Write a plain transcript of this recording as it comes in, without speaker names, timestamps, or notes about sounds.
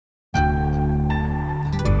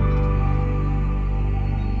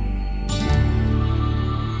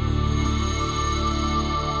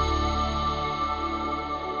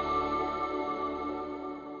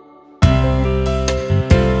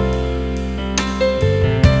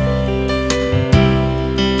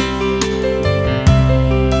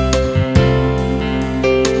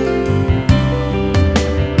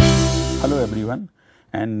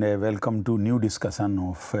welcome to new discussion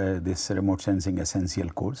of this remote sensing essential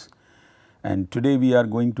course. And today we are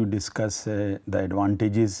going to discuss the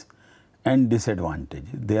advantages and disadvantages.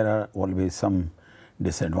 There are always some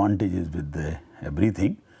disadvantages with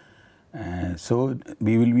everything. So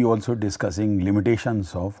we will be also discussing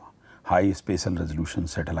limitations of high spatial resolution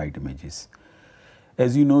satellite images.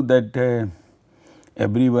 As you know that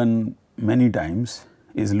everyone many times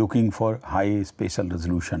is looking for high spatial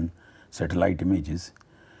resolution satellite images,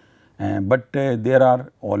 but there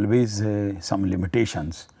are always some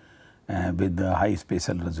limitations with the high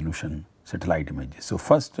spatial resolution satellite images. So,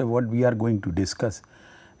 first what we are going to discuss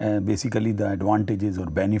basically the advantages or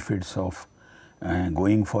benefits of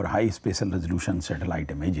going for high spatial resolution satellite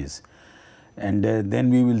images, and then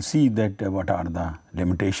we will see that what are the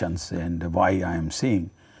limitations and why I am saying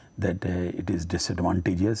that it is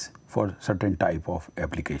disadvantageous for certain type of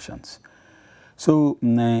applications. So,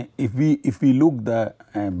 if we look the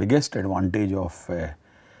biggest advantage of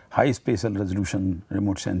high spatial resolution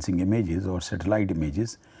remote sensing images or satellite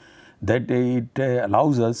images, that it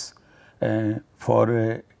allows us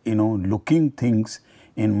for looking things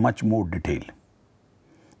in much more detail.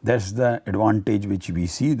 That is the advantage which we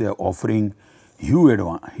see. They are offering huge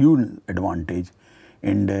advantage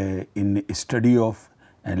in study of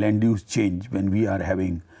land use change when we are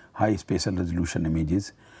having high spatial resolution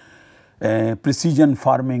images. Precision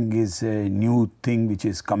farming is a new thing which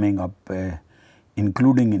is coming up,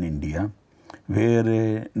 including in India,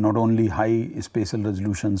 where not only high spatial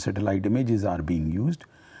resolution satellite images are being used,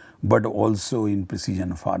 but also in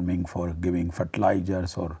precision farming for giving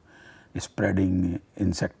fertilizers or spreading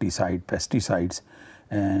insecticide, pesticides.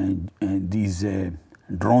 These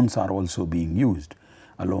drones are also being used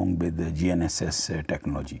along with the GNSS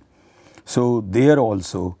technology. So, there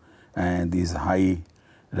also these high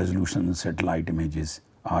resolution satellite images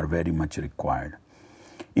are very much required.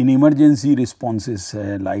 In emergency responses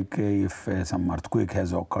like if some earthquake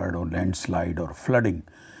has occurred or landslide or flooding,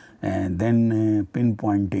 and then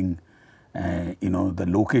pinpointing the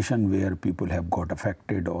location where people have got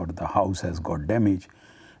affected or the house has got damaged,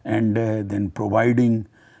 and then providing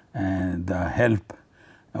the help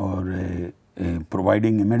or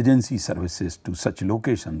providing emergency services to such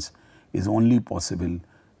locations is only possible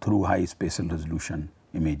through high spatial resolution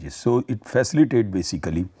images. So, it facilitates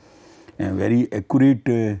basically very accurate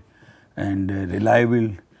and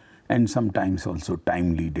reliable and sometimes also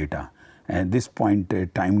timely data. At this point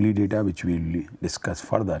timely data, which we will discuss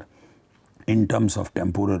further in terms of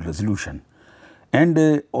temporal resolution,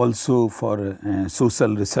 and also for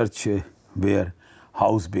social research where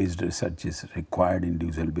house based research is required,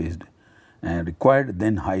 individual based required,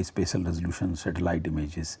 then high spatial resolution satellite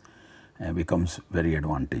images becomes very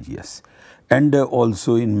advantageous. And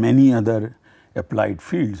also in many other applied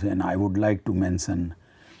fields, and I would like to mention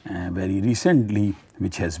very recently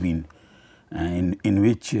which has been in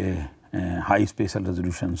which high spatial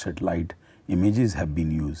resolution satellite images have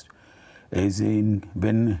been used, is in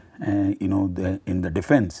when in the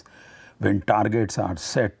defense, when targets are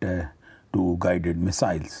set to guided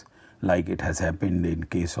missiles, like it has happened in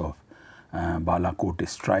case of Balakot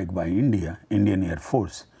strike by Indian Air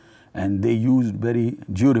Force, and they used very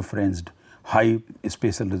georeferenced high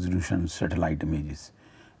spatial resolution satellite images,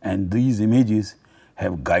 and these images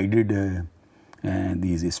have guided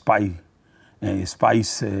these spice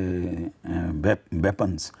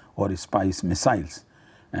weapons or spice missiles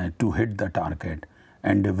to hit the target,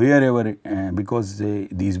 and wherever because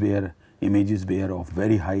these were images were of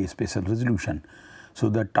very high spatial resolution. So,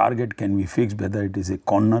 the target can be fixed whether it is a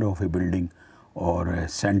corner of a building or a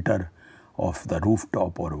center of the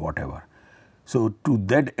rooftop or whatever. So, to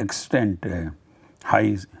that extent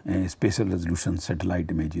high spatial resolution satellite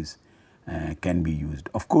images can be used.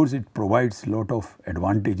 Of course, it provides lot of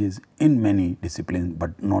advantages in many disciplines,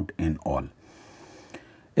 but not in all.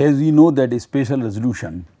 As we know that spatial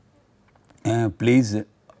resolution plays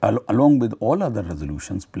along with all other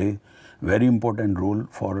resolutions play very important role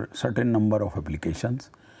for certain number of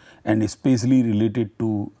applications, and especially related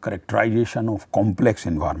to characterization of complex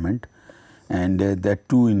environment, and that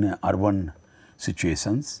too in urban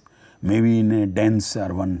situations, maybe in dense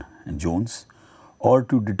urban zones, or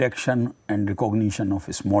to detection and recognition of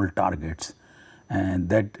small targets, and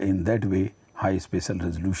that in that way high spatial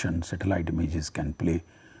resolution satellite images can play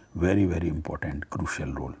very important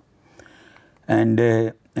crucial role. And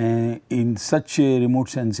in such remote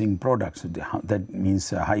sensing products, that means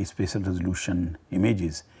high spatial resolution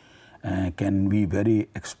images can be very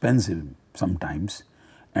expensive sometimes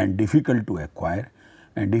and difficult to acquire.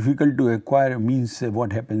 And difficult to acquire means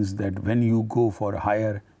what happens that when you go for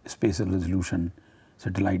higher spatial resolution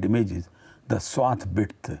satellite images, the swath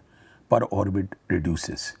width per orbit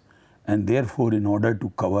reduces, and therefore in order to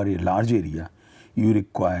cover a large area you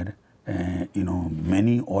require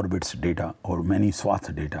many orbits data or many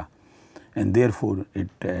swath data, and therefore it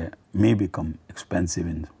may become expensive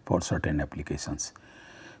for certain applications.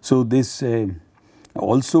 So this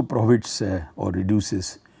also prohibits or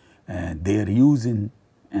reduces their use in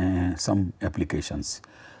some applications.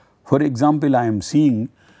 For example, I am seeing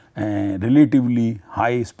relatively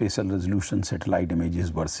high spatial resolution satellite images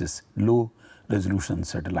versus low resolution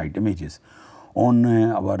satellite images. On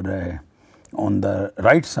on the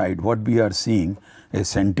right side, what we are seeing a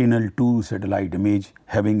Sentinel-2 satellite image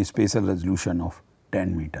having a spatial resolution of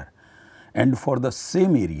 10 meter, and for the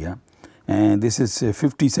same area, this is a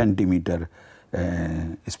 50 centimeter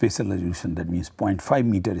spatial resolution, that means 0.5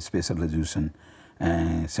 meter spatial resolution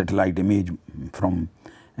satellite image from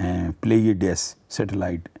Pleiades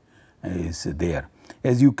satellite is there.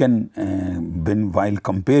 As you can, while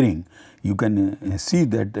comparing, you can see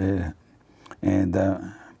that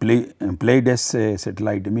the Pleiades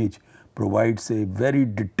satellite image provides a very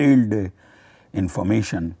detailed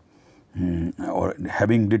information or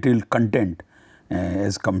having detailed content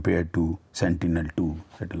as compared to Sentinel-2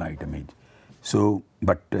 satellite image. So,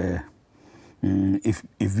 but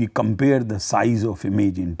if we compare the size of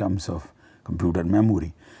image in terms of computer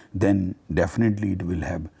memory, then definitely it will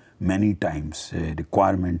have many times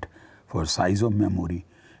requirement for size of memory,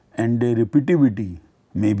 and repeativity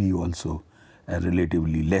may be also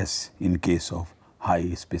relatively less in case of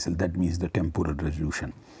high spatial, that means the temporal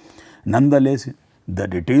resolution. Nonetheless, the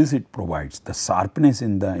details it provides, the sharpness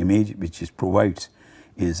in the image which it provides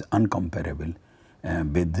is uncomparable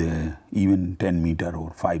with even 10 meter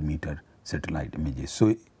or 5 meter satellite images.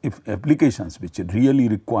 So, if applications which really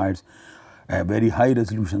requires very high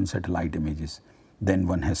resolution satellite images, then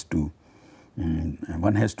one has to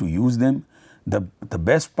use them. The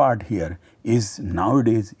best part here is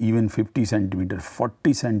nowadays even 50 centimeter,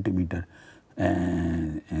 40 centimeter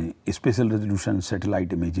spatial resolution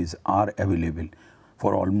satellite images are available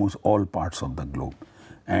for almost all parts of the globe,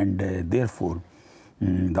 and therefore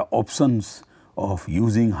the options of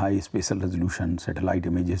using high spatial resolution satellite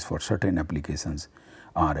images for certain applications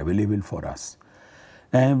are available for us.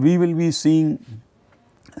 We will be seeing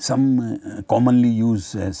some commonly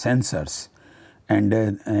used sensors and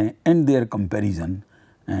their comparison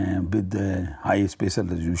with the high spatial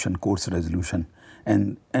resolution, coarse resolution,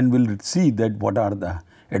 and we'll see that what are the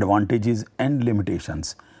advantages and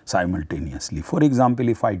limitations simultaneously. For example,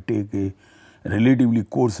 if I take a relatively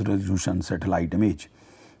coarse resolution satellite image,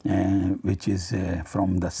 which is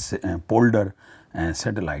from the Polder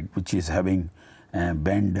satellite, which is having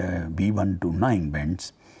band B1 to 9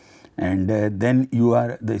 bands, and then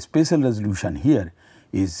the spatial resolution here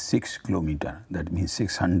is 6 kilometer, that means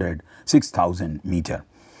 6,000 meter,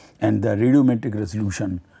 and the radiometric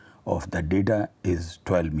resolution of the data is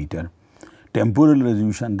 12 meter. Temporal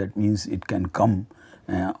resolution, that means it can come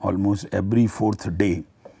almost every 4th day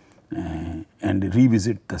and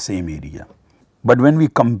revisit the same area. But when we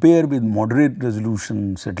compare with moderate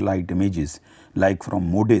resolution satellite images like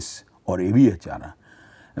from MODIS or AVHRR,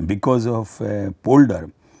 because of Polder,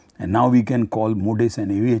 and now we can call MODIS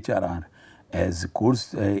and AVHRR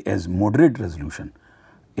as moderate resolution,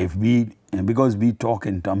 because we talk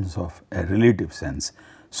in terms of a relative sense.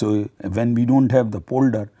 So, when we do not have the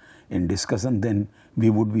Polder in discussion, then we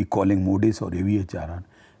would be calling MODIS or AVHRR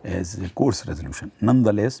as a coarse resolution.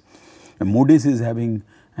 Nonetheless, MODIS is having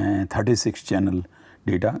 36 channel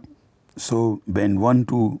data. So, when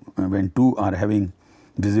two are having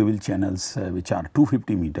visible channels which are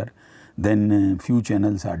 250 meter, then few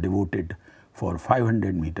channels are devoted for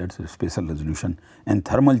 500 meters spatial resolution, and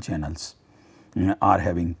thermal channels are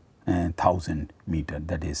having 1000 meter,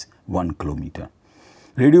 that is 1 kilometer.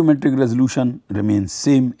 Radiometric resolution remains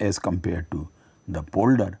same as compared to the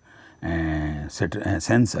Polder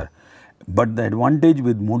sensor, but the advantage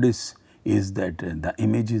with MODIS is that the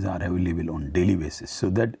images are available on daily basis, so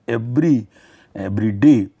that every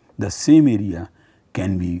day the same area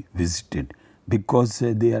can be visited, because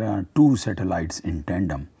there are two satellites in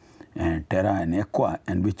tandem, Terra and Aqua,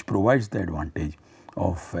 and which provides the advantage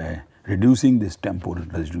of reducing this temporal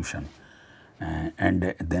resolution,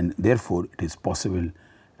 and then therefore it is possible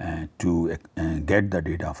to get the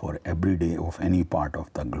data for every day of any part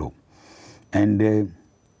of the globe. And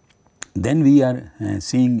then we are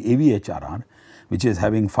seeing AVHRR, which is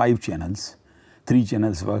having 5 channels. 3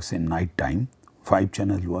 channels works in night time, 5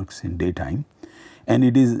 channels works in daytime, and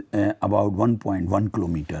it is about 1.1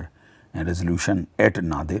 kilometer resolution at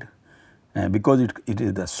Nadir, because it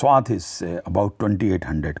is the swath is about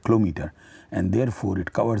 2800 kilometer, and therefore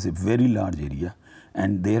it covers a very large area,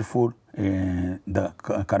 and therefore the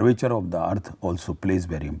curvature of the earth also plays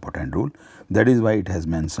very important role. That is why it has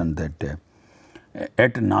mentioned that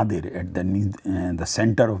at Nadir, at the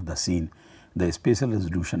center of the scene, the spatial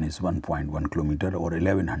resolution is 1.1 kilometer or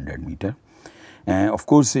 1100 meter. Of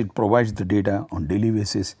course, it provides the data on daily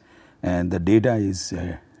basis, and the data is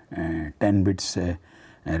 10 bits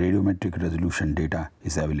radiometric resolution data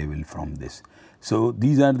is available from this. So,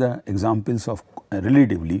 these are the examples of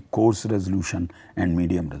relatively coarse resolution and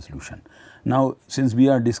medium resolution. Now, since we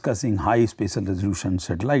are discussing high spatial resolution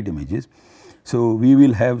satellite images, so we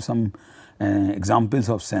will have some examples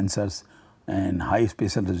of sensors and high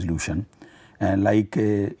spatial resolution like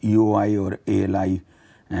EOI or ALI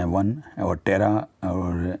 1 or Terra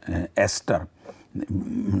or Ester,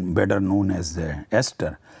 better known as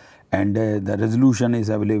Ester, and the resolution is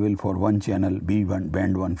available for one channel B1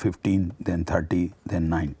 band 115, then 30, then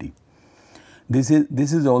 90. This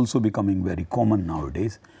is also becoming very common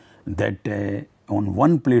nowadays, that on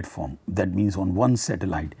one platform, that means on one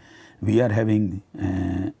satellite, we are having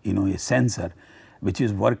a sensor which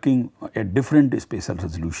is working at different spatial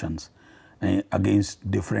resolutions against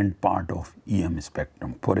different part of EM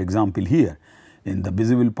spectrum. For example, here in the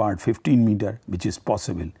visible part 15 meter, which is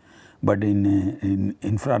possible, but in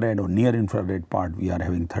infrared or near infrared part we are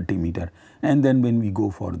having 30 meter, and then when we go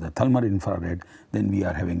for the thermal infrared, then we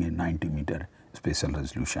are having a 90 meter spatial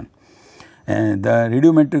resolution. The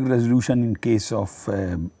radiometric resolution in case of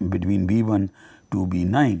between B1 to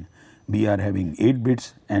B9, we are having 8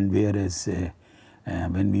 bits, and whereas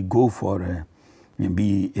when we go for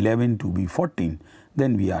B11 to B14,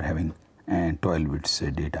 then we are having 12 bits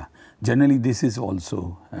data. Generally, this is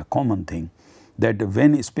also a common thing, that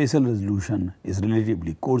when spatial resolution is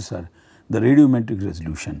relatively coarser, the radiometric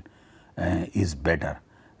resolution is better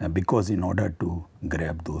because in order to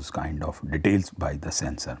grab those kind of details by the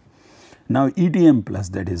sensor. Now, ETM plus,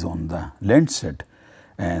 that is on the Landsat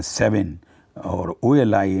 7 or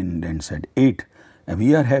OLI in Landsat 8,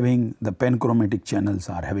 we are having the panchromatic channels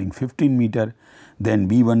are having 15 meter, then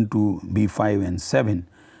B1 to B5 and 7,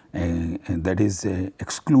 that is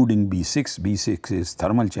excluding B6. B6 is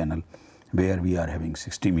thermal channel where we are having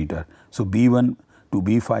 60 meter. So, B1 to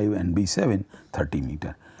B5 and B7 30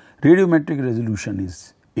 meter. Radiometric resolution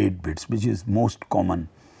is 8 bits, which is most common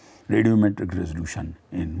radiometric resolution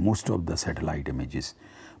in most of the satellite images.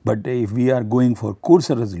 But if we are going for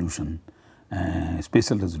coarser resolution,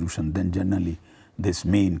 spatial resolution, then generally this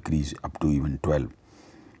may increase up to even 12.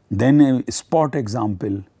 Then a spot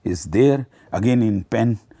example is there, again in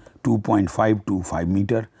pen 2.5 to 5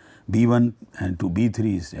 meter, B1 to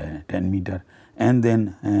B3 is 10 meter, and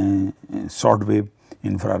then short wave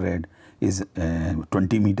infrared is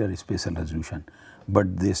 20 meter spatial resolution.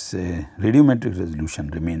 But this radiometric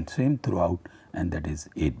resolution remains same throughout, and that is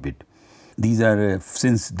 8 bit. These are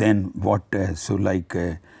since then what so like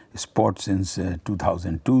spot since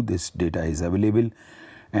 2002 this data is available,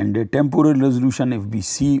 and temporal resolution if we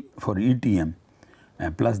see for ETM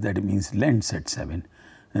plus, that means Landsat 7,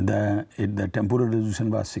 the temporal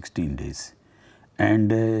resolution was 16 days,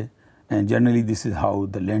 and generally this is how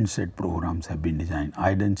the Landsat programs have been designed,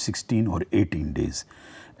 either 16 or 18 days.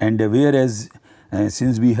 And whereas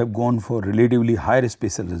since we have gone for relatively higher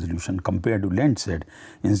spatial resolution compared to Landsat,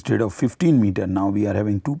 instead of 15 meter, now we are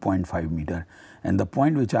having 2.5 meter. And the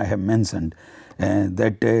point which I have mentioned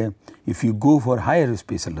that if you go for higher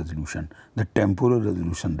spatial resolution, the temporal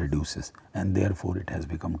resolution reduces, and therefore it has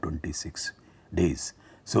become 26 days.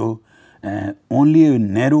 So, only a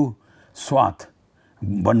narrow swath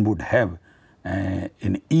one would have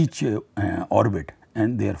in each orbit,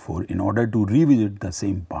 and therefore in order to revisit the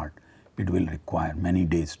same part, it will require many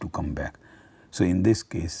days to come back. So, in this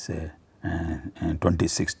case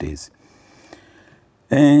 26 days.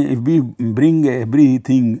 If we bring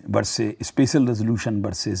everything versus spatial resolution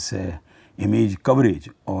versus image coverage,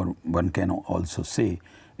 or one can also say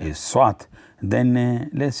a swath, then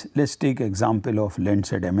let's take example of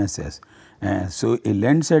Landsat MSS. So, a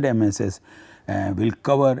Landsat MSS will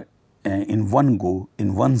cover in one go,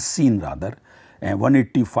 in one scene rather,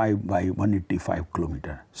 185 by 185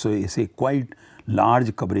 kilometer. So, it is a quite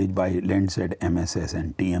large coverage by Landsat MSS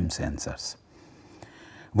and TM sensors.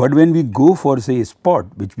 But when we go for say a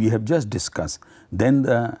spot which we have just discussed, then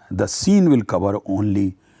the scene will cover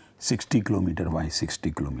only 60 kilometer by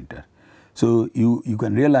 60 kilometer. So, you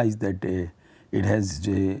can realize that it has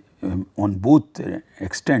on both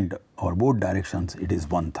extent or both directions it is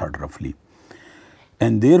 1/3 roughly,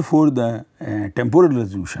 and therefore the temporal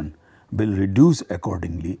resolution will reduce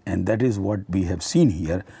accordingly, and that is what we have seen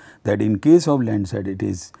here, that in case of Landsat it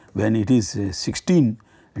is when it is 16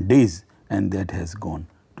 days, and that has gone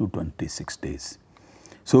to 26 days.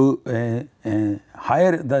 So,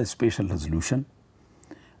 higher the spatial resolution,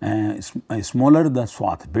 smaller the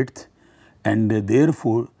swath width, and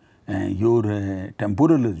therefore your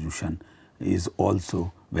temporal resolution is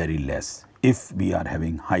also very less if we are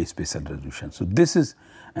having high spatial resolution. So, this is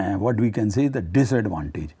what we can say the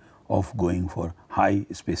disadvantage of going for high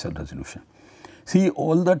spatial resolution. See,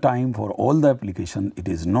 all the time for all the application, it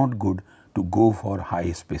is not good to go for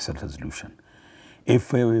high spatial resolution.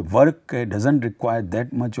 If a work does not require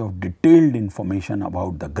that much of detailed information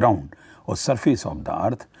about the ground or surface of the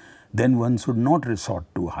earth, then one should not resort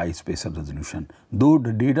to high spatial resolution, though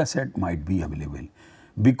the data set might be available,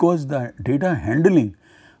 because the data handling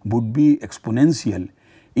would be exponential.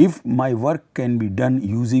 If my work can be done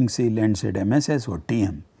using say Landsat MSS or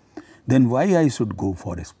TM, then why I should go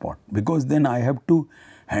for a spot? Because then I have to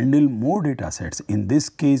handle more data sets, in this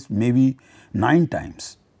case maybe 9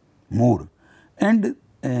 times more, and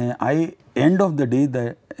end of the day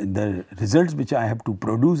the results which I have to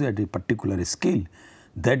produce at a particular scale,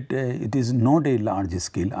 that it is not a large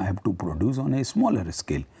scale, I have to produce on a smaller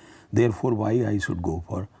scale. Therefore, why I should go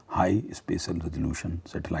for high spatial resolution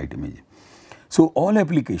satellite image. So, all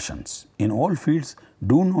applications in all fields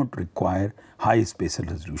do not require high spatial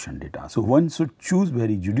resolution data. So, one should choose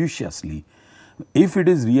very judiciously. If it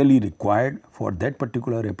is really required for that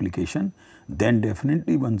particular application, then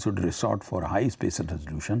definitely one should resort for high spatial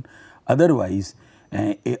resolution. Otherwise,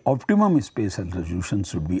 a optimum spatial resolution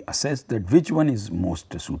should be assessed, that which one is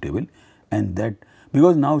most suitable, and that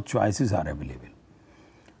because now choices are available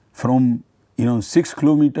from 6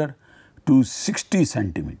 kilometer to 60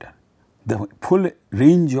 centimeter. The full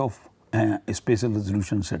range of spatial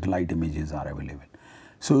resolution satellite images are available.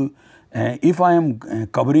 So, if I am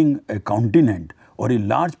covering a continent or a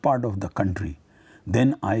large part of the country,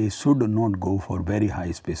 then I should not go for very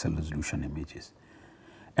high spatial resolution images.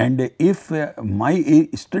 And if my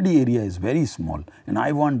study area is very small and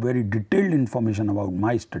I want very detailed information about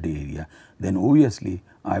my study area, then obviously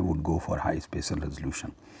I would go for high spatial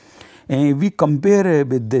resolution. We compare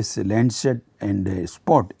with this Landsat and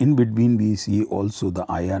Spot. In between we see also the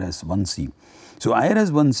IRS-1C. So,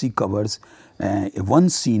 IRS-1C covers one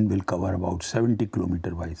scene will cover about 70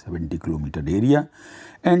 kilometer by 70 kilometer area,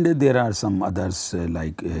 and there are some others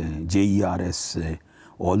like JERS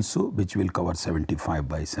also, which will cover 75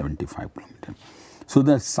 by 75 kilometer. So,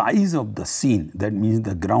 the size of the scene, that means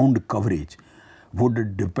the ground coverage,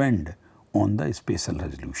 would depend on the spatial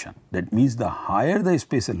resolution. That means the higher the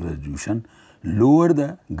spatial resolution, lower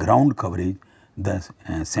the ground coverage the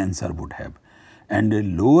sensor would have,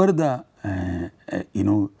 and lower the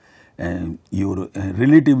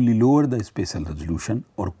relatively lower the spatial resolution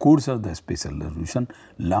or coarser the spatial resolution,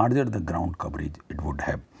 larger the ground coverage it would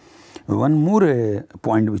have. One more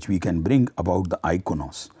point which we can bring about the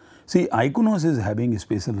ICONOS. See, ICONOS is having a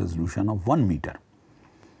spatial resolution of 1 meter,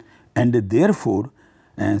 and therefore,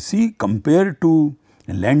 see, compared to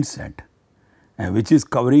Landsat, which is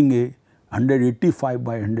covering a 185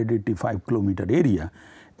 by 185 kilometer area,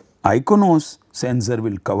 ICONOS sensor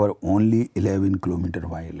will cover only 11 kilometer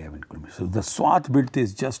by 11 kilometer. So, the swath width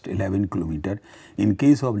is just 11 kilometer. In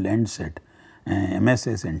case of Landsat,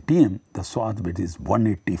 MSS and TM, the swath width is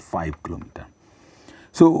 185 kilometer.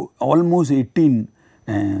 So, almost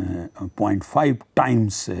 18.5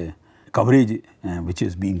 times coverage which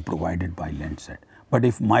is being provided by Landsat. But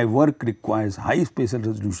if my work requires high spatial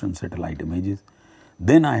resolution satellite images,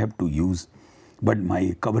 then I have to use, but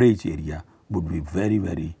my coverage area would be very,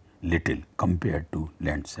 very little compared to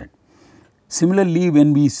Landsat. Similarly,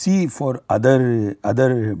 when we see for other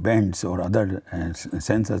bands or other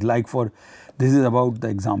sensors, like for this is about the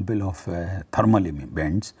example of thermal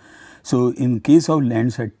bands. So, in case of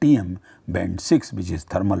Landsat TM band 6, which is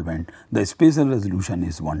thermal band, the spatial resolution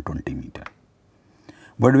is 120 meter.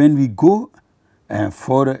 But when we go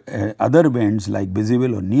for other bands like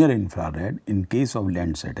visible or near infrared, in case of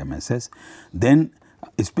Landsat MSS, then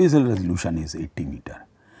spatial resolution is 80 meter.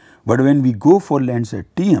 But when we go for Landsat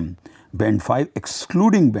TM band 5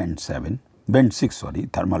 excluding band 6 sorry,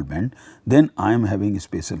 thermal band, then I am having a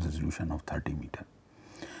spatial resolution of 30 meter.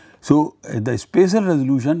 So, the spatial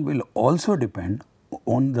resolution will also depend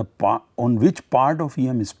on the on which part of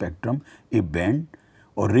EM spectrum a band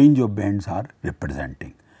or range of bands are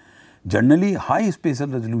representing. Generally, high spatial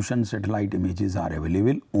resolution satellite images are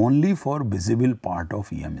available only for visible part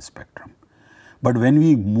of EM spectrum. But when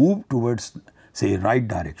we move towards say right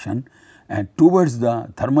direction and towards the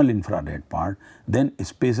thermal infrared part, then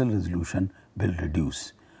spatial resolution will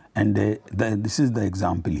reduce. And this is the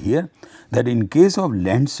example here, that in case of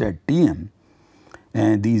Landsat TM,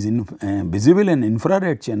 these visible and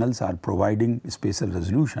infrared channels are providing spatial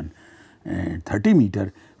resolution 30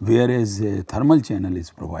 meter, whereas thermal channel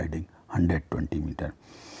is providing 120 meter.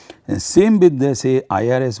 Same with the say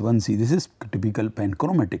IRS-1C, this is typical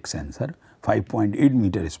panchromatic sensor, 5.8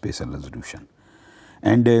 meter spatial resolution.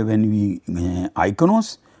 And when we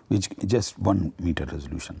Iconos, which just 1 meter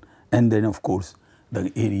resolution, and then of course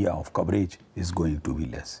the area of coverage is going to be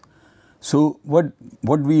less. So what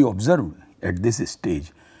we observe at this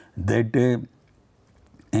stage, that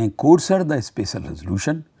coarser the spatial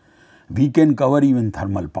resolution, we can cover even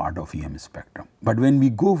thermal part of EM spectrum. But when we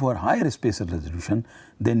go for higher spatial resolution,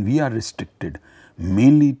 then we are restricted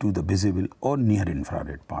mainly to the visible or near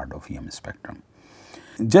infrared part of EM spectrum.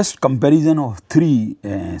 Just comparison of 3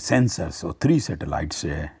 sensors or 3 satellites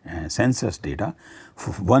sensors data.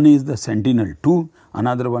 One is the Sentinel-2,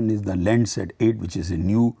 another one is the Landsat-8, which is a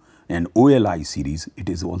new and OLI series, it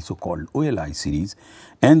is also called OLI series,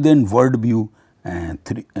 and then WorldView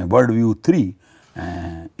 3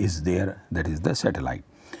 is there, that is the satellite.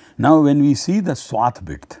 Now when we see the swath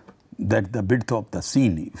width, that the width of the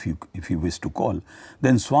scene if you wish to call,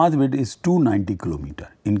 then swath width is 290 kilometer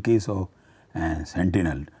in case of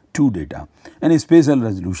Sentinel-2 data, and spatial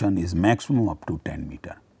resolution is maximum up to 10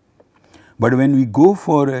 meter. But when we go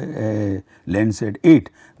for Landsat-8,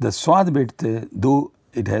 the swath width, though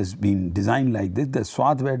it has been designed like this, the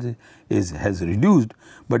swath width has reduced,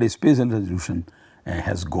 but spatial resolution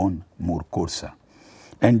has gone more coarser.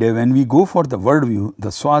 And when we go for the WorldView,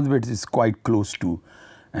 the swath width is quite close to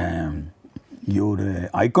your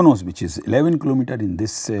Iconos, which is 11 kilometer. In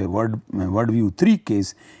this WorldView 3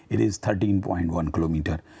 case, it is 13.1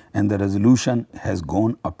 kilometer, and the resolution has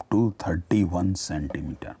gone up to 31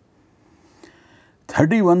 centimeter.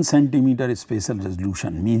 31 centimeter spatial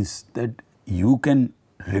resolution means that you can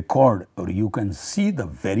record or you can see the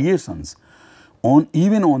variations on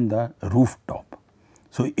even on the rooftop.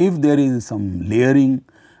 So if there is some layering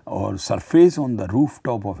or surface on the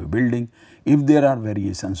rooftop of a building, if there are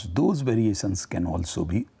variations, those variations can also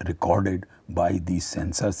be recorded by these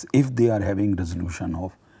sensors if they are having resolution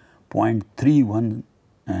of 0.31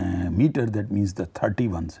 meter, that means the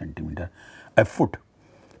 31 centimeter, a foot,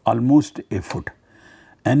 almost a foot.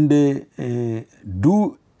 And in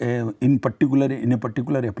a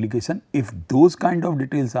particular application, if those kind of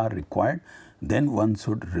details are required, then one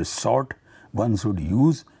should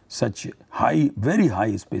use such very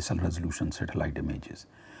high spatial resolution satellite images.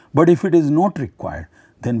 But if it is not required,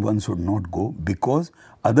 then one should not go, because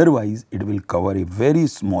otherwise it will cover a very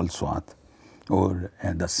small swath, or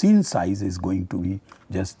the scene size is going to be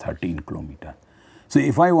just 13 kilometer. So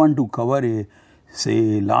if I want to cover a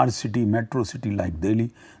say large city, metro city like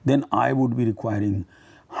Delhi, then I would be requiring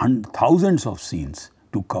thousands of scenes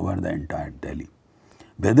to cover the entire Delhi.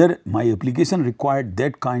 Whether my application required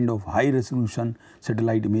that kind of high resolution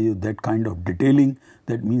satellite image, that kind of detailing,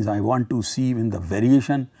 that means I want to see even the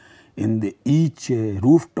variation in each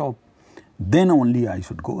rooftop, then only I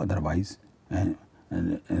should go, otherwise and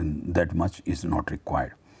that much is not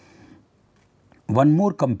required. One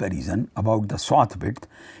more comparison about the swath width.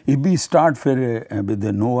 If we start with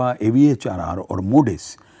the NOAA AVHRR or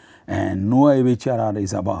MODIS, and NOAA AVHRR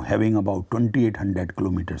is having about 2800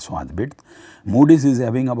 kilometer swath width, MODIS is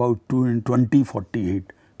having about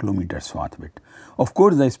 2048 kilometer swath width. Of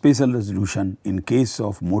course, the spatial resolution in case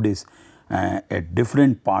of MODIS at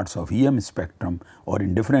different parts of EM spectrum or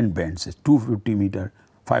in different bands is 250 meter,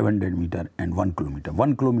 500 meter and 1 kilometer.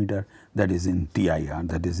 1 kilometer, that is in TIR,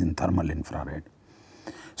 that is in thermal infrared.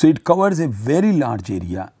 So it covers a very large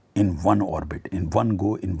area in one orbit, in one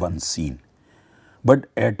go, in one scene, but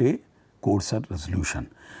at a coarser resolution.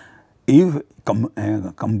 If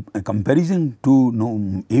comparison to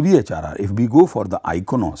AVHRR, if we go for the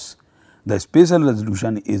Iconos, the spatial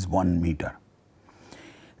resolution is 1 meter.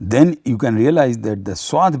 Then you can realize that the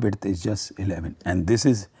swath width is just 11, and this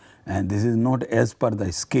is not as per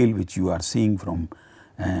the scale which you are seeing from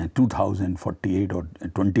 2048 or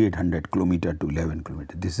 2800 kilometer to 11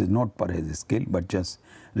 kilometer. This is not per as scale, but just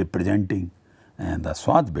representing the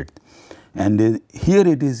swath width, and here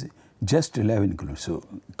it is just 11 kilometers. So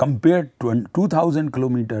compared to 2000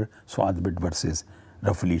 kilometer swath width versus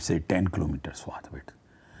roughly say 10 kilometer swath width.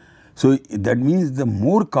 So that means the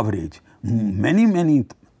more coverage, many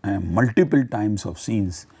multiple times of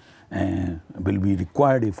scenes will be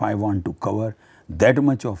required if I want to cover that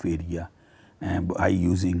much of area by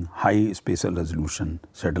using high spatial resolution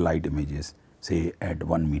satellite images, say at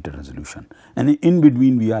 1 meter resolution. And in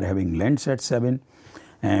between we are having Landsat 7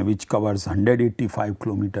 which covers 185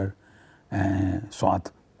 kilometer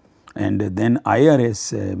swath, and then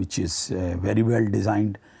IRS which is very well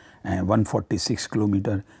designed 146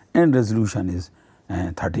 kilometer, and resolution is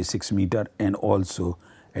 36 meter, and also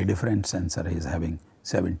a different sensor is having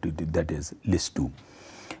 72, that is LIS2.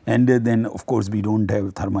 And then of course we do not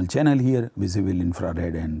have thermal channel here, visible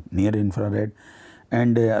infrared and near infrared,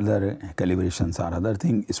 and other calibrations are other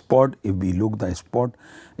thing. Spot, if we look the spot,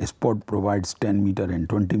 spot provides 10 meter and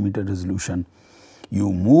 20 meter resolution.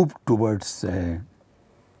 You move towards on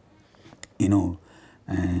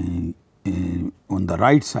the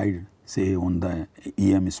right side, say on the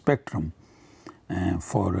EM spectrum,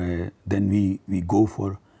 then we go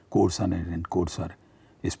for coarser and coarser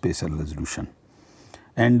spatial resolution.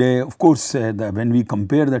 And of course, when we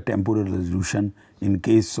compare the temporal resolution, in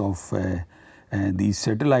case of these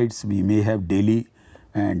satellites, we may have daily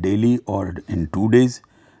or in 2 days,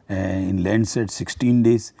 in Landsat 16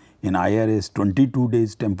 days, in IRS 22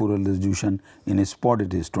 days temporal resolution, in Spot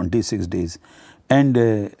it is 26 days, and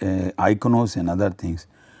Iconos and other things,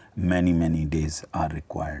 many days are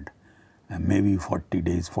required, maybe 40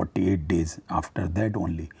 days, 48 days after that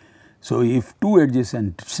only. So if two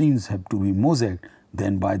adjacent scenes have to be mosaic,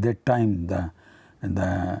 then by that time the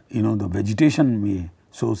vegetation may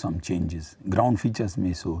show some changes, ground features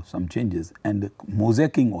may show some changes, and the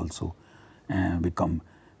mosaicing also become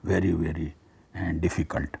very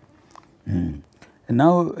difficult.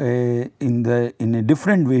 Now in a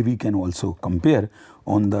different way we can also compare.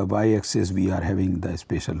 On the y-axis we are having the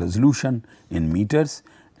spatial resolution in meters,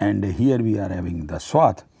 and here we are having the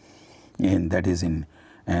swath, and that is in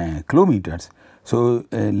kilometers. So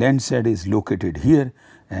Landsat is located here,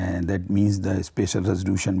 and that means the spatial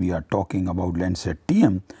resolution we are talking about Landsat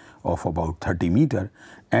TM of about 30 meter,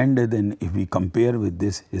 and then if we compare with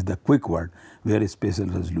this is the quick world where spatial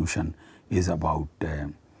resolution is about a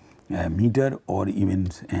meter or even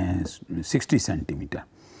 60 centimeter,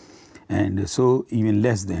 and so even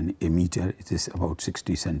less than a meter, it is about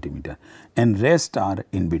 60 centimeter, and rest are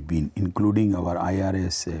in between, including our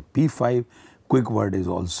IRS P5. Quick world is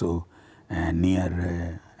also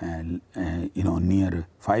near near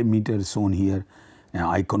 5 meters shown here.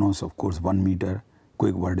 Iconos of course 1 meter.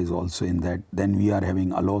 Quick world is also in that. Then we are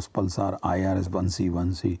having ALOS pulsar, IRS 1C,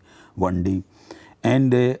 1C, 1D,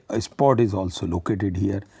 and Spot is also located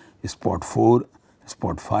here. Spot 4,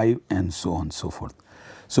 Spot 5, and so on so forth.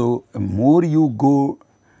 So more you go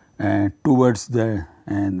towards the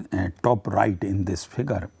top right in this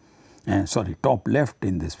figure, top left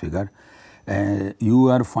in this figure, you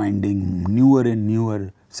are finding newer and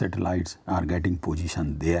newer satellites are getting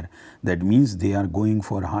positioned there. That means they are going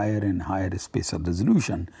for higher and higher spatial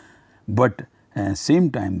resolution, but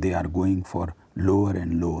same time they are going for lower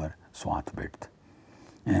and lower swath width,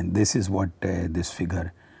 and this is what this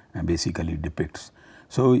figure basically depicts.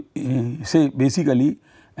 So say basically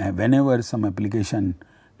whenever some application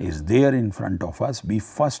is there in front of us, we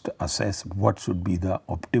first assess what should be the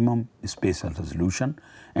optimum spatial resolution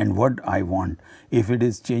and what I want. If it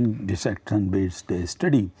is chain detection based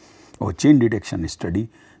study or chain detection study,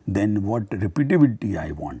 then what repeatability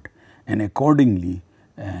I want, and accordingly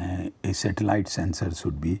a satellite sensor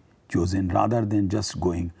should be chosen rather than just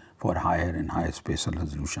going for higher and higher spatial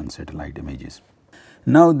resolution satellite images.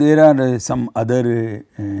 Now there are some other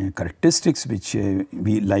characteristics which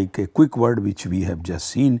we like a quick word which we have just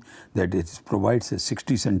seen, that it provides a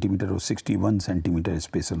 60 centimeter or 61 centimeter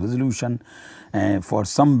spatial resolution. For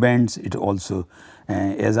some bands it also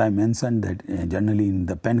as I mentioned that generally in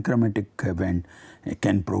the panchromatic band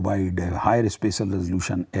can provide higher spatial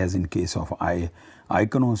resolution, as in case of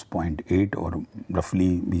Iconos 0.8 or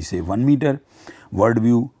roughly we say 1 meter,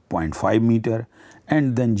 WorldView 0.5 meter,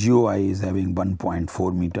 and then GeoEye is having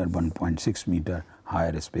 1.4 meter, 1.6 meter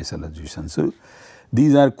higher spatial resolution. So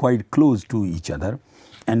these are quite close to each other,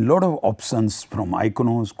 and lot of options from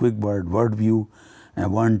Iconos, QuickBird, WorldView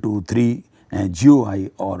 1, 2, 3,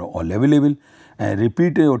 GeoEye are all available.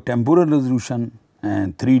 Repeat or temporal resolution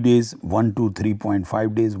 3 days, 1 to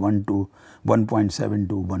 3.5 days, 1 to 1.7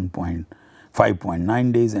 to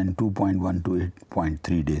 1.5.9 days, and 2.1 to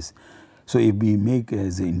 8.3 days. So if we make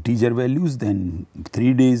as integer values, then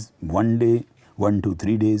 3 days, 1 day, 1 to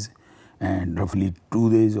 3 days, and roughly 2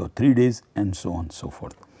 days or 3 days, and so on so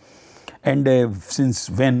forth. And since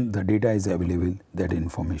when the data is available, that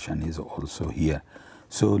information is also here.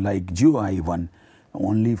 So like GeoEye 1,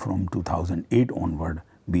 only from 2008 onward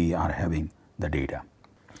we are having the data.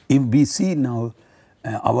 If we see now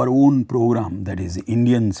our own program, that is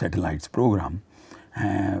Indian satellites program,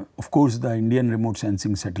 of course the Indian remote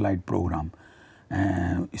sensing satellite program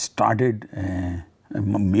started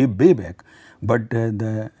way back, but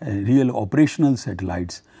the real operational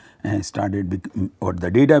satellites started or the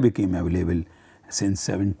data became available since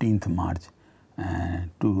 17th March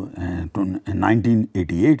to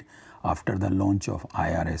 1988 after the launch of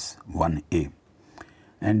IRS 1A.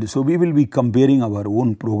 And so we will be comparing our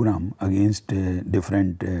own program against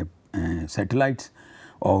different satellites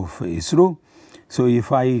of ISRO. So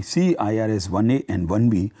if I see IRS-1A and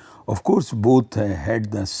 1B, of course both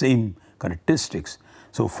had the same characteristics.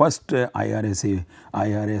 So first IRS-1A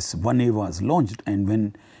was launched, and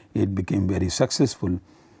when it became very successful,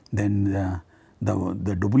 then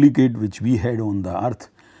the duplicate which we had on the earth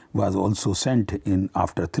was also sent in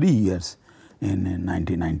after 3 years in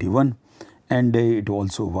 1991, and it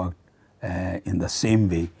also worked in the same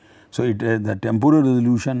way. So the temporal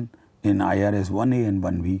resolution in IRS-1A and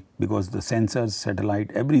 1B, because the sensors,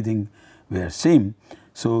 satellite, everything were same,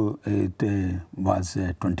 so it was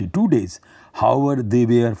 22 days. However, they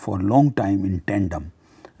were for long time in tandem.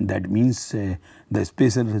 That means the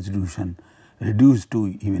spatial resolution reduced to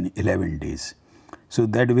even 11 days. So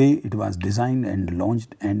that way it was designed and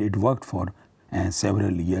launched, and it worked for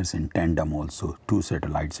several years in tandem also, 2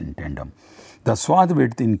 satellites in tandem. The swath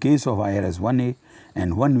width in case of IRS-1A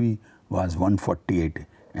and 1B was 148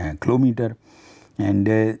 kilometer, and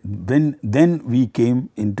then we came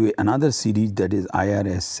into another series, that is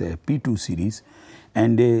IRS P2 series,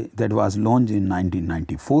 and that was launched in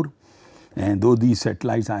 1994. And though these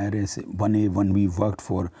satellites IRS-1A, 1B worked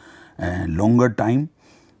for longer time,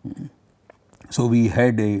 so we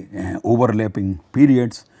had overlapping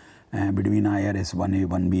periods between IRS-1A,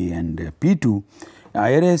 1B and P2.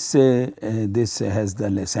 IRS this has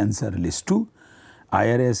the sensor list 2.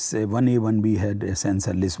 IRS-1A, 1B had a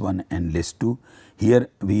sensor list 1 and list 2. Here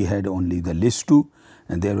we had only the list 2,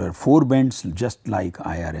 and there were 4 bands just like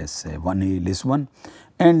IRS-1A list 1,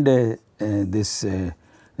 and this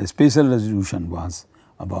spatial resolution was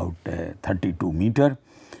about 32 meter,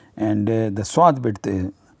 and the swath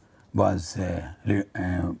width was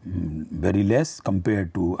very less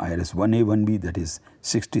compared to IRS-1A, 1B, that is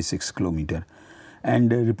 66 kilometer,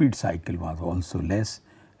 and repeat cycle was also less.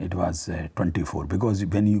 It was 24, because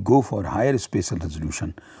when you go for higher spatial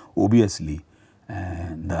resolution, obviously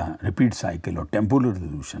the repeat cycle or temporal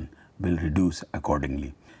resolution will reduce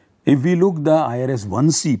accordingly. If we look the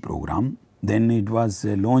IRS-1C program, then it was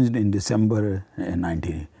launched in December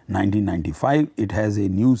 1995. It has a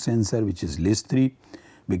new sensor which is list 3,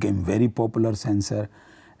 became very popular sensor,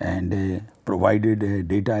 and provided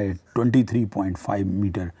data at 23.5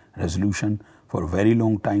 meter resolution for a very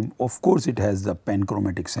long time. Of course, it has the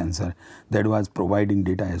panchromatic sensor that was providing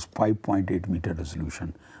data as 5.8 meter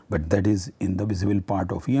resolution, but that is in the visible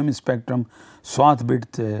part of EM spectrum. Swath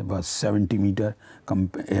width was 70 meter,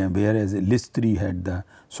 whereas list 3 had the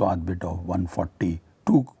swath width of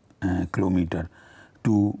 142 kilometer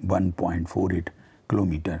to 1.48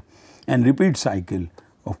 kilometer, and repeat cycle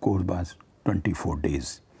of course was 24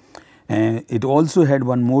 days. It also had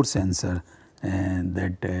one more sensor,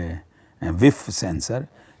 that WIF sensor,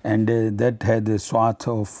 and that had a swath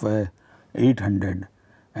of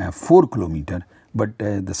 804 kilometer, but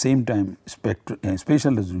the same time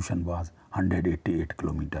spatial resolution was 188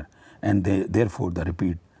 kilometer, and therefore the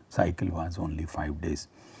repeat cycle was only 5 days.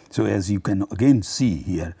 So as you can again see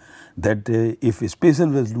here that if spatial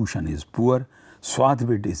resolution is poor, swath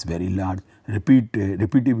width is very large,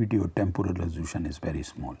 repeativity or temporal resolution is very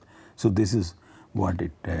small. So this is what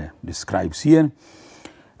it describes here.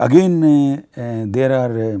 Again there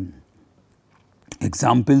are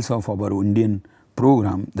examples of our Indian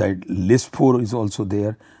program, that list 4 is also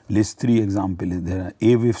there, list 3 example is there,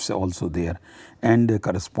 AWIFs also there, and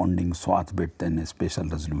corresponding swath width and spatial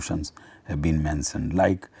resolutions have been mentioned.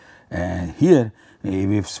 Like here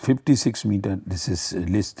AWIFs 56 meter, this is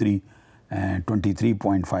list 3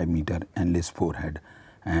 23.5 meter, and list 4 had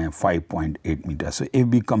 5.8 meter. So if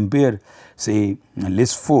we compare say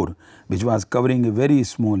list 4, which was covering a very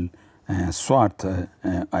small swath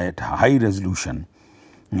at high resolution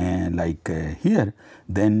like here,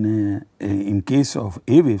 then in case of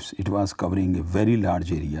AWIFs it was covering a very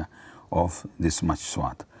large area of this much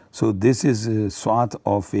swath. So this is a swath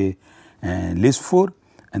of a list 4,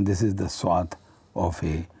 and this is the swath of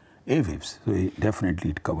a AWIFs. So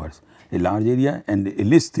definitely it covers a large area, and a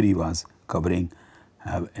list 3 was covering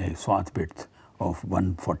a swath width of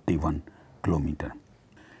 141 kilometer.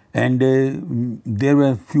 And there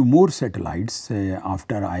were few more satellites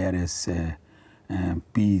after IRS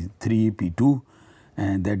P3, P2,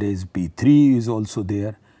 and that is P3 is also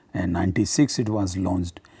there, and 96 it was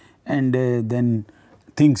launched, and then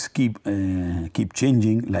things keep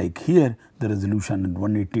changing. Like here the resolution at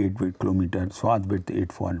 188 kilometer, swath width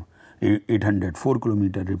 804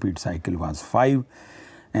 kilometer, repeat cycle was 5,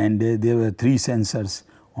 and there were 3 sensors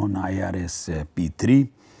on IRS P3,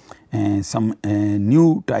 some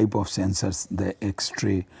new type of sensors. The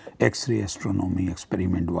X-ray astronomy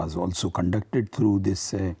experiment was also conducted through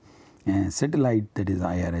this satellite, that is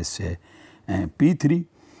IRS P3,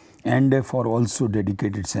 and for also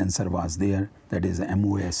dedicated sensor was there, that is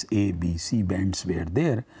MOS A, B, C bands were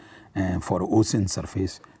there for ocean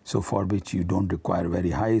surface. So for which you do not require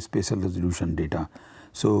very high spatial resolution data.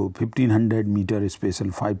 So 1500 meter spatial,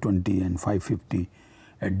 520 and 550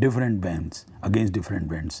 at different bands, against different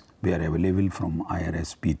bands were available from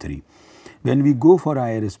IRS P3. When we go for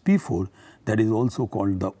IRS P4, that is also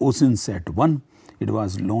called the OceanSat 1. It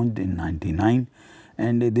was launched in 99,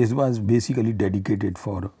 and this was basically dedicated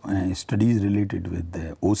for studies related with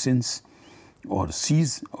the oceans or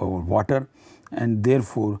seas or water, and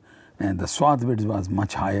therefore the swath width was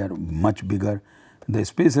much higher, much bigger. The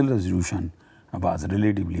spatial resolution was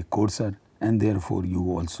relatively coarser, and therefore you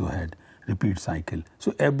also had repeat cycle.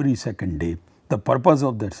 So every second day, the purpose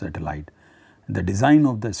of that satellite, the design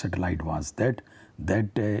of the satellite was that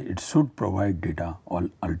it should provide data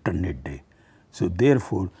on alternate day. So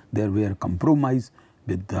therefore there were compromise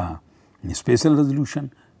with the spatial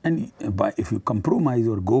resolution, and if you compromise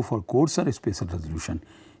or go for coarser spatial resolution,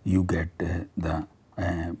 you get the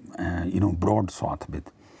broad swath width.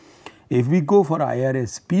 If we go for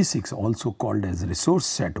IRS P6, also called as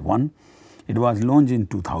ResourceSat 1, it was launched in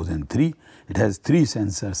 2003. It has 3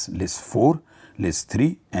 sensors, LIS 4, LIS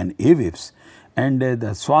 3 and AWIFs, and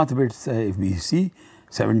the swath width if we see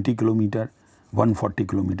 70 kilometer, 140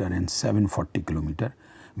 kilometer and 740 kilometer,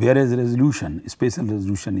 whereas resolution, spatial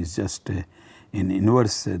resolution is just in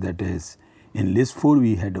inverse, that is in LIS 4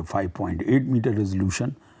 we had a 5.8 meter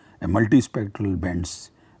resolution, a multispectral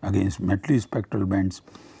bands against multispectral bands.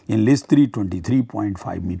 In LIS 3,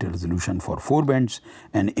 23.5 meter resolution for 4 bands,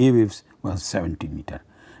 and AWIFs was 70 meter.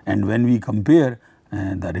 And when we compare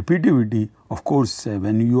the repeativity, of course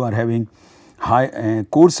when you are having high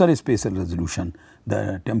coarser spatial resolution,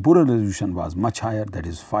 the temporal resolution was much higher, that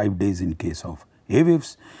is 5 days in case of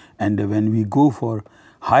AWIFs, and when we go for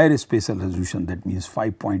higher spatial resolution, that means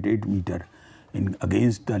 5.8 meter in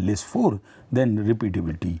against the LIS 4, then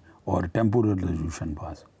repeatability or temporal resolution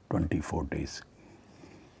was 24 days.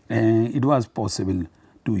 It was possible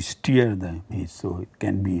to steer the image, so it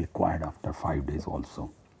can be acquired after 5 days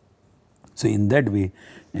also. So in that way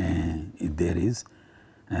there is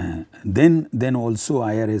then also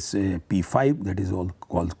IRS P5, that is all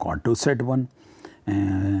called Cartosat 1,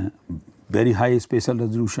 very high spatial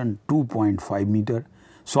resolution, 2.5 meter,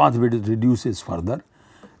 swath width reduces further,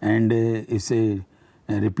 and it's a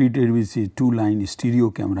repeated with 2-line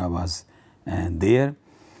stereo camera was there.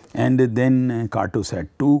 And then Cartosat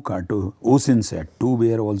 2, OceanSat 2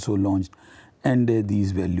 were also launched, and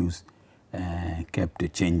these values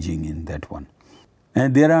kept changing in that one.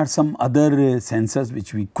 And there are some other sensors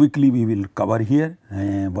which we will cover here.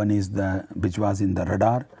 One is which was in the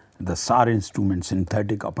radar, the SAR instrument,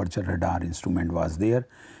 synthetic aperture radar instrument was there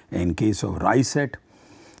in case of RISAT,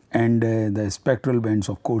 and the spectral bands,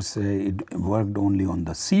 of course it worked only on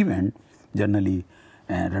the C band. Generally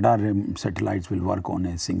radar satellites will work on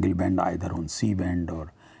a single band, either on C band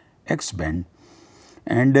or X band,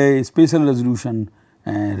 and spatial resolution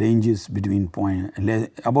ranges between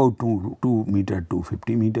about 2 meter to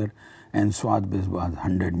 50 meter, and swath base was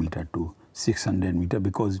 100 meter to 600 meter,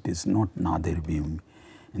 because it is not nadir viewing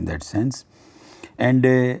in that sense. And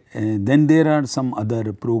then there are some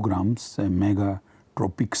other programs,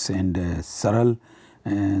 Megatropics and Saral,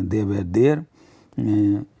 they were there,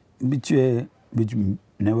 which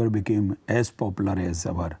never became as popular as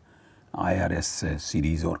our IRS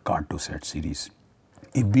series or Cartosat series.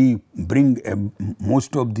 If we bring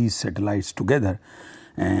most of these satellites together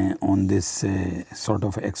on this sort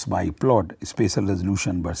of XY plot, spatial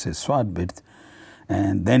resolution versus swath width,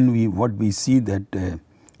 and then what we see that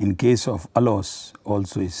in case of ALOS,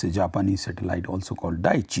 also is a Japanese satellite also called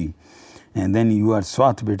Daiichi, and then your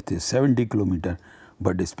swath width is 70 kilometer,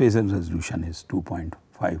 but the spatial resolution is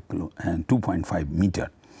 2.5 meter.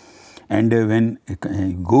 And when you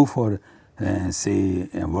go for say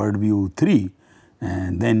World View 3,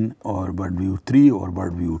 then or World View 3 or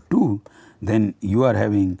World View 2, then you are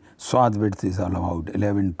having swath width is all about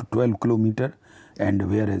 11 to 12 kilometer, and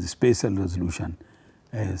whereas spatial resolution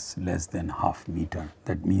is less than half meter,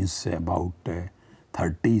 that means about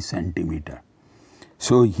 30 centimeter.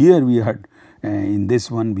 So here we are in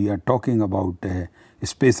this one we are talking about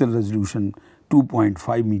spatial resolution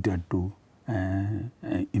 2.5 meter to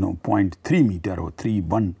 0.3 meter or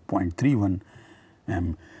 0.31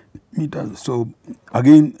 meter. So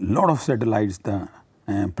again lot of satellites, the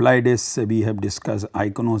Pleiades we have discussed,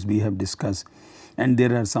 Iconos we have discussed, And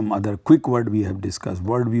there are some other quick word we have discussed,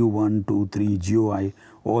 world view 1, 2, 3, GeoEye,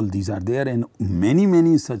 all these are there, and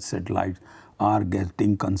many such satellites are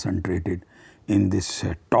getting concentrated in this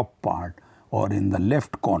top part or in the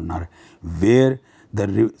left corner, where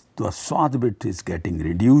the swath width is getting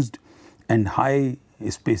reduced and high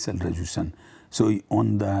spatial resolution. So,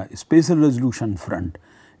 on the spatial resolution front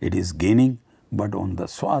it is gaining, but on the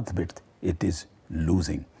swath width it is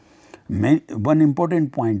losing. One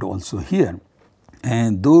important point also here,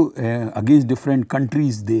 and though against different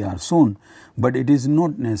countries they are shown, but it is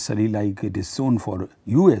not necessarily like it is shown for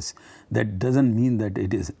US. That does not mean that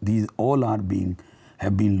it is, these all are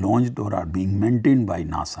have been launched or are being maintained by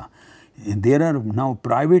NASA. There are now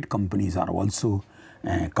private companies are also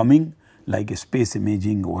coming, like Space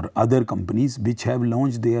Imaging or other companies which have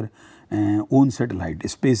launched their own satellite.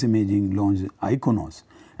 Space Imaging launched Iconos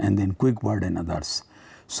and then QuickBird and others.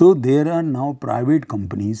 So, there are now private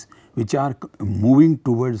companies which are moving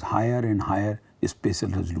towards higher and higher spatial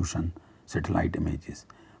resolution satellite images,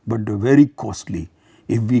 but very costly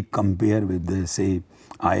if we compare with the say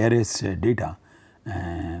IRS data,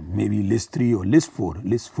 maybe list 3 or list 4,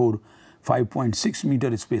 5.6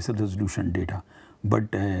 meter spatial resolution data, but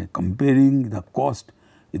comparing the cost,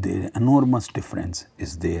 the enormous difference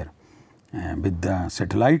is there with the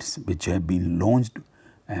satellites which have been launched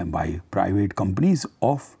by private companies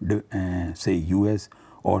of say US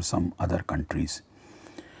or some other countries.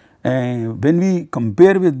 When we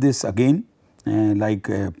compare with this again, like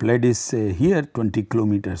PLED is here 20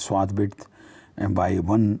 kilometer swath width by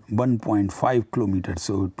 1.5 kilometers.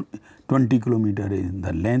 So, 20 kilometer in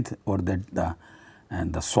the length or that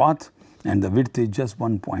the swath, and the width is just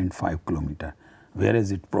 1.5 kilometer,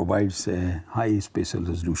 whereas it provides high spatial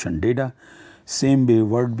resolution data. Same way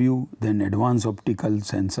world view, then advanced optical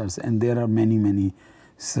sensors, and there are many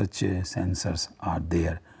such sensors are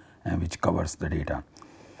there which covers the data.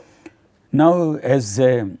 Now, as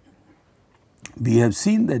we have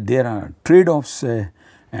seen that there are trade-offs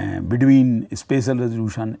between spatial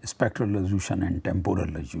resolution, spectral resolution and temporal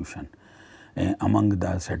resolution among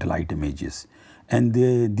the satellite images, and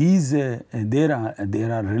there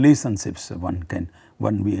are relationships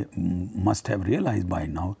we must have realized by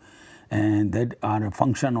now, and that are a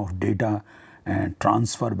function of data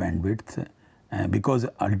transfer bandwidth, because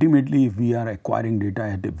ultimately if we are acquiring data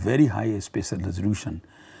at a very high spatial resolution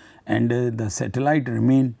and the satellite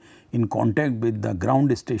remain in contact with the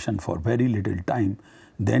ground station for very little time,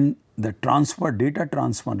 then the data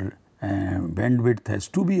transfer bandwidth has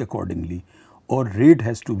to be accordingly, or rate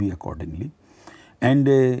has to be accordingly. And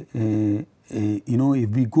you know, if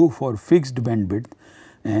we go for fixed bandwidth,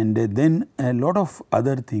 and then a lot of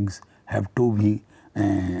other things have to be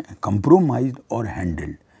compromised or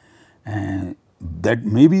handled, that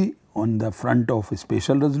may be on the front of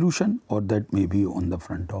spatial resolution or that may be on the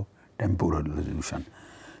front of temporal resolution.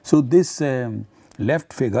 So, this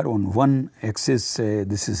left figure on one axis,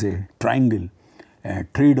 this is a triangle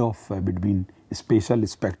trade-off between spatial,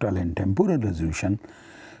 spectral and temporal resolution.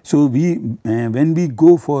 So, when we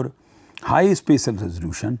go for high spatial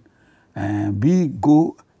resolution, we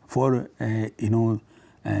go for you know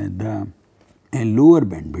the lower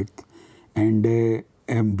bandwidth, and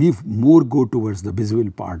we more go towards the visual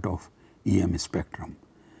part of EM spectrum,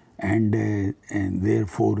 and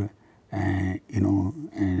therefore you know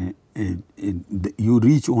you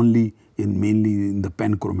reach only mainly in the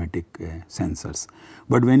panchromatic sensors.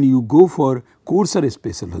 But when you go for coarser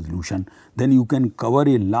spatial resolution, then you can cover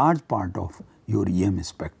a large part of your EM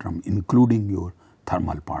spectrum, including your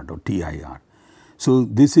thermal part or TIR. So,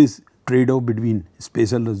 this is trade-off between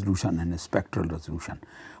spatial resolution and spectral resolution.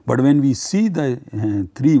 But when we see the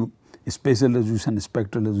three, spatial resolution,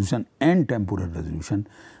 spectral resolution and temporal resolution,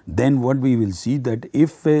 then what we will see that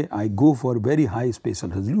if I go for very high spatial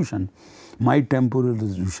resolution, my temporal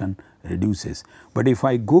resolution reduces. But if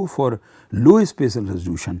I go for low spatial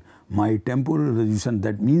resolution, my temporal resolution,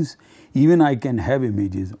 that means even I can have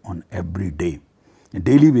images on every day. A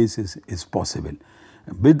daily basis is possible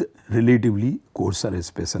with relatively coarser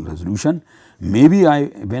spatial resolution. Maybe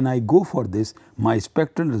when I go for this, my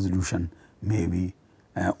spectral resolution may be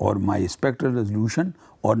or my spectral resolution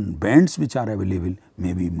or bands which are available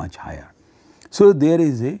may be much higher. So, there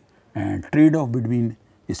is a trade-off between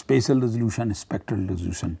spatial resolution, spectral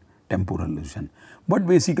resolution, temporal resolution, but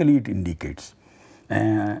basically it indicates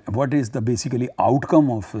what is the basically outcome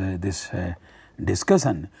of this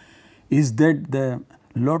discussion is that the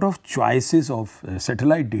lot of choices of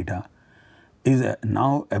satellite data is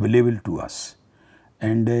now available to us,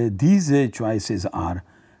 and these choices are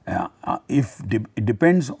it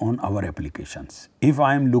depends on our applications. If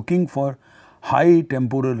I am looking for high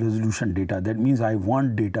temporal resolution data, that means I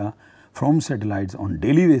want data from satellites on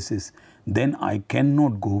daily basis, then I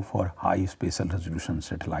cannot go for high spatial resolution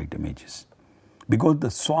satellite images, because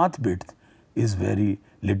the swath width is very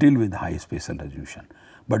little with high spatial resolution.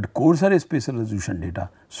 But coarser spatial resolution data,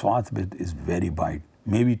 swath width is very wide,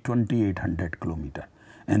 maybe 2800 kilometer,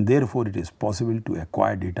 and therefore it is possible to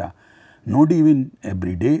acquire data not even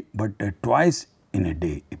every day, but twice in a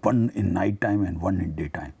day, one in night time and one in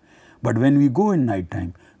daytime. But when we go in night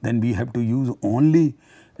time, then we have to use only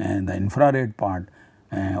the infrared part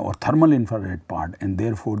or thermal infrared part, and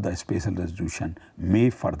therefore the spatial resolution may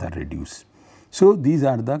further reduce. So these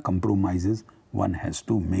are the compromises one has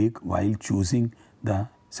to make while choosing the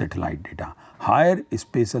satellite data. Higher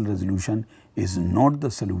spatial resolution is not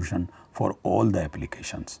the solution for all the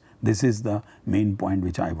applications. This is the main point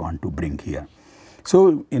which I want to bring here.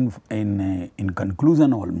 So in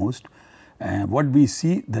conclusion almost, what we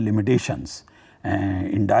see the limitations,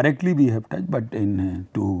 indirectly we have touched, but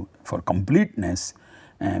for completeness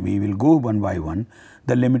we will go one by one.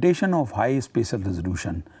 The limitation of high spatial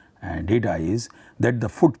resolution data is that the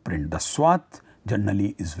footprint, the swath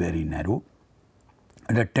generally is very narrow.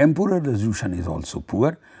 The temporal resolution is also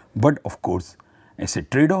poor, but of course as a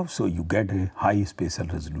trade-off, so you get a high spatial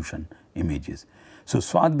resolution images. So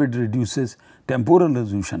swath width reduces, temporal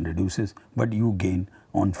resolution reduces, but you gain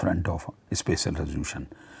on front of spatial resolution.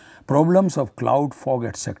 Problems of cloud, fog,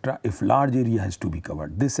 etc. if large area has to be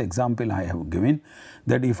covered. This example I have given,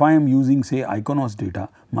 that if I am using say Iconos data,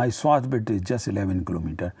 my swath width is just 11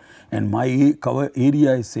 kilometer and my cover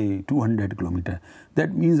area is say 200 kilometer.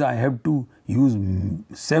 That means I have to use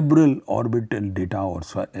several orbital data or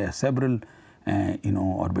several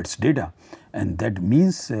orbits data, and that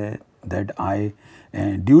means that I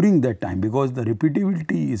during that time, because the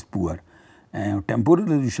repeatability is poor, temporal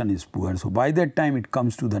resolution is poor. So by that time it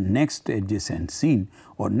comes to the next adjacent scene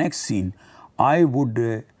or next scene, I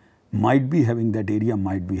would might be having that area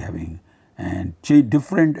might be having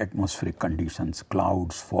different atmospheric conditions,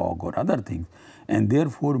 clouds, fog or other things, and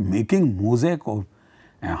therefore making mosaic of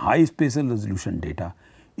high spatial resolution data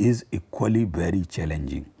is equally very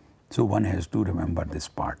challenging. So one has to remember this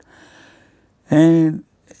part. And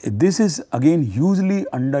this is again hugely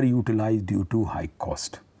underutilized due to high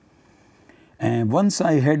cost. Once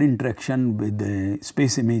I had interaction with the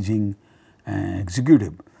space imaging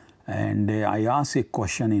executive, and I asked a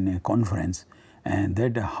question in a conference, and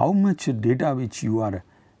that how much data which you are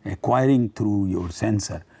acquiring through your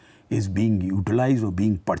sensor is being utilized or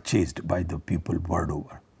being purchased by the people world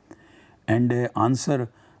over. And the answer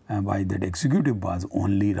by that executive was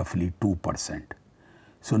only roughly 2%.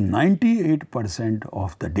 So 98%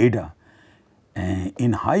 of the data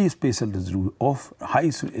in high spatial resolution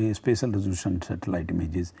satellite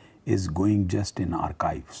images is going just in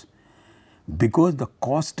archives, because the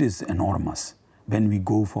cost is enormous when we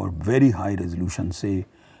go for very high resolution, say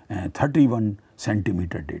 31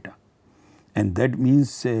 centimeter data, and that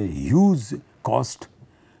means a huge cost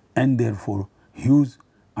and therefore huge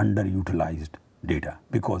underutilized data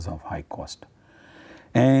because of high cost.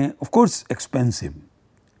 Of course expensive.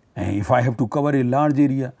 If I have to cover a large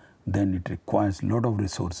area, then it requires a lot of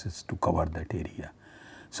resources to cover that area.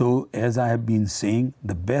 So as I have been saying,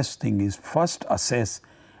 the best thing is first assess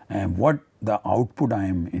what the output I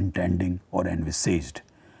am intending or envisaged,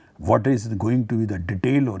 what is going to be the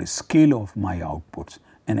detail or scale of my outputs,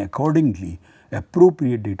 and accordingly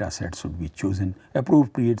appropriate data sets should be chosen,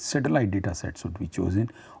 appropriate satellite data sets should be chosen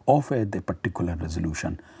of a particular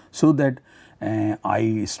resolution, so that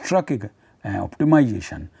I struck a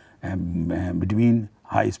optimization between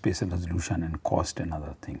high spatial resolution and cost and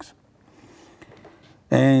other things.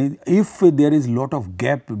 If there is lot of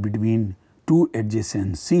gap between two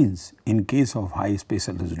adjacent scenes in case of high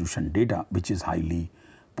spatial resolution data, which is highly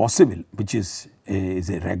possible, which is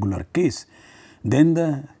a regular case, then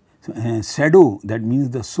the shadow, that means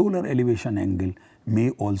the solar elevation angle, may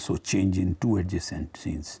also change in two adjacent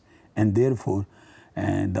scenes, and therefore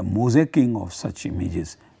the mosaicing of such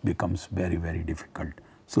images becomes very, very difficult.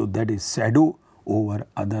 So that is shadow over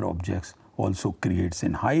other objects also creates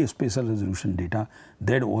in high spatial resolution data,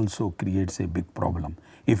 that also creates a big problem.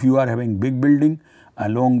 If you are having big building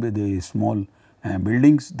along with a small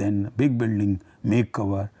buildings, then big building may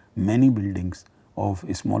cover many buildings of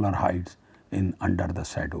smaller heights in under the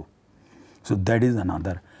shadow. So that is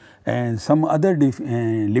another. And some other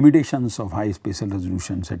limitations of high spatial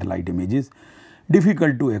resolution satellite images,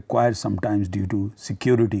 difficult to acquire sometimes due to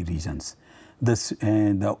security reasons.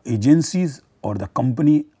 The agencies or the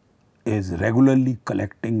company is regularly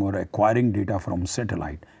collecting or acquiring data from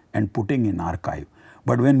satellite and putting in archive.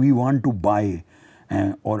 But when we want to buy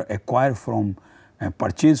or acquire from,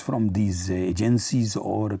 purchase from these agencies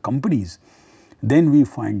or companies, then we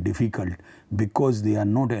find difficult because they are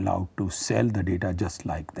not allowed to sell the data just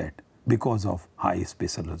like that because of high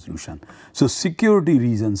spatial resolution. So security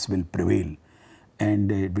reasons will prevail,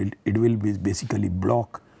 and it will be basically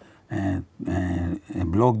block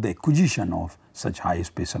the acquisition of such high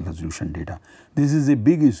spatial resolution data. This is a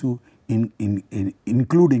big issue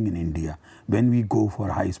including in India when we go for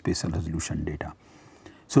high spatial resolution data.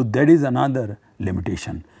 So that is another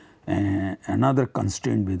limitation, another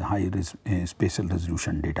constraint with high spatial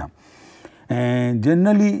resolution data. And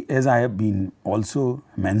generally, as I have been also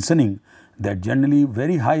mentioning, that generally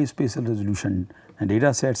very high spatial resolution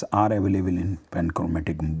data sets are available in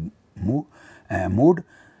panchromatic mode,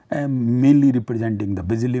 mainly representing the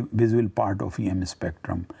visual part of EM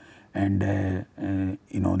spectrum, and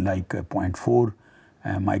like 0.4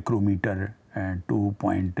 micrometer to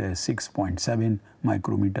 0.6, 0.7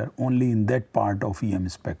 micrometer, only in that part of EM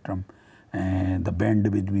spectrum the band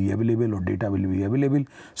will be available or data will be available.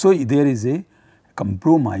 So there is a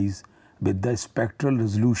compromise with the spectral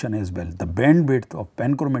resolution as well. The bandwidth of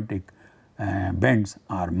panchromatic bands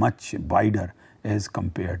are much wider as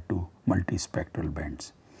compared to multispectral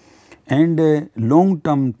bands. And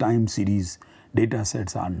long-term time series data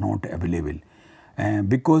sets are not available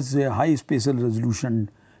because high spatial resolution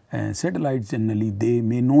satellites generally they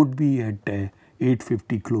may not be at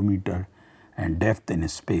 850 kilometer and depth in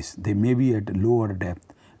space. They may be at a lower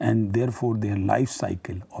depth, and therefore their life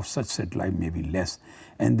cycle of such satellite may be less,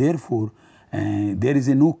 and therefore there is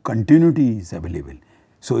no continuity is available.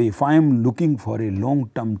 So if I am looking for a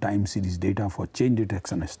long-term time series data for change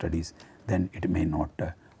detection studies, then it may not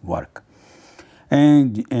work.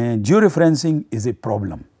 And georeferencing is a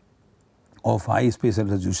problem of high spatial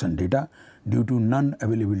resolution data due to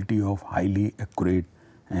non-availability of highly accurate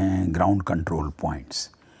ground control points.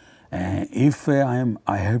 If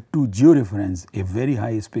I have to georeference a very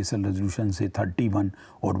high spatial resolution, say 31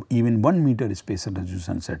 or even 1 meter spatial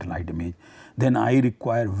resolution satellite image, then I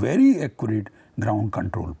require very accurate ground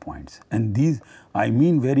control points. And these, I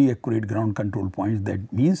mean very accurate ground control points,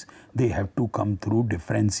 that means they have to come through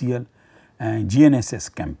differential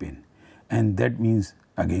GNSS campaign, and that means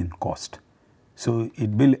again cost. So it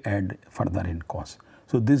will add further in cost.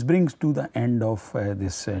 So this brings to the end of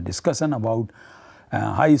this discussion about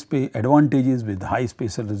advantages with high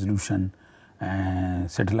spatial resolution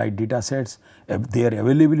satellite data sets, their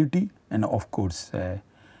availability, and of course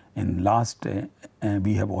in last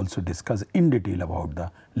we have also discussed in detail about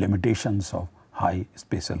the limitations of high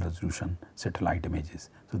spatial resolution satellite images.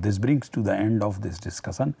 So this brings to the end of this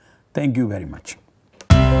discussion. Thank you very much.